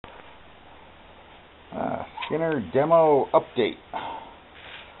Skinner demo update.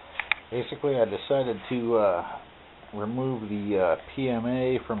 Basically, I decided to remove the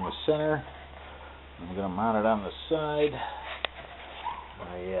PMA from the center. I'm going to mount it on the side.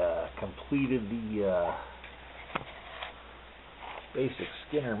 I completed the basic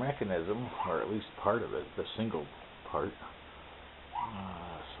Skinner mechanism, or at least part of it, the single part.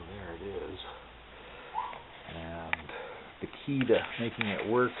 So there it is. And the key to making it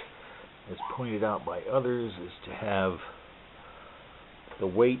work, as pointed out by others, is to have the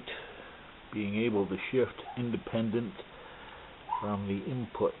weight being able to shift independent from the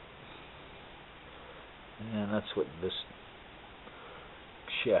input. And that's what this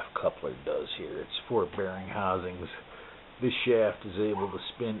shaft coupler does here. It's 4 bearing housings. This shaft is able to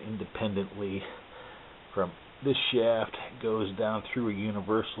spin independently from this shaft. It goes down through a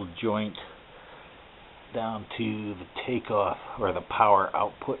universal joint down to the takeoff or the power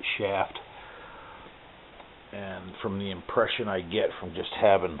output shaft. And from the impression I get from just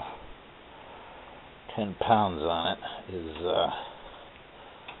having 10 pounds on it is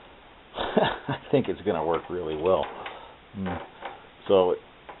I think it's going to work really well. So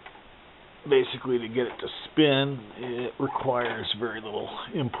basically, to get it to spin, it requires very little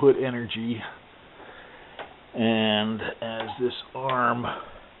input energy. And as this arm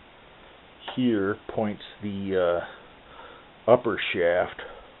here points the upper shaft,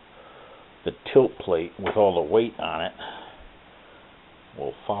 the tilt plate with all the weight on it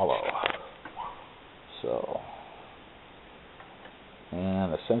will follow. So,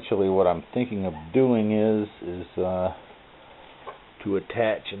 and essentially what I'm thinking of doing is to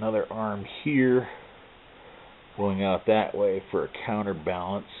attach another arm here going out that way for a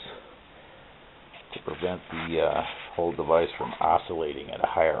counterbalance to prevent the whole device from oscillating at a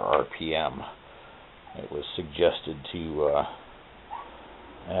higher RPM. It was suggested to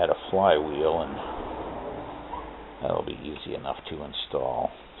add a flywheel, and that'll be easy enough to install.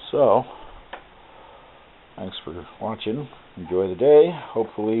 So, thanks for watching. Enjoy the day.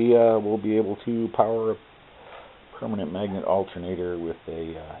 Hopefully we'll be able to power a permanent magnet alternator with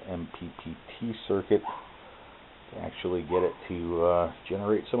a MPPT circuit to actually get it to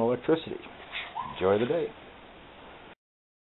generate some electricity. Enjoy the day.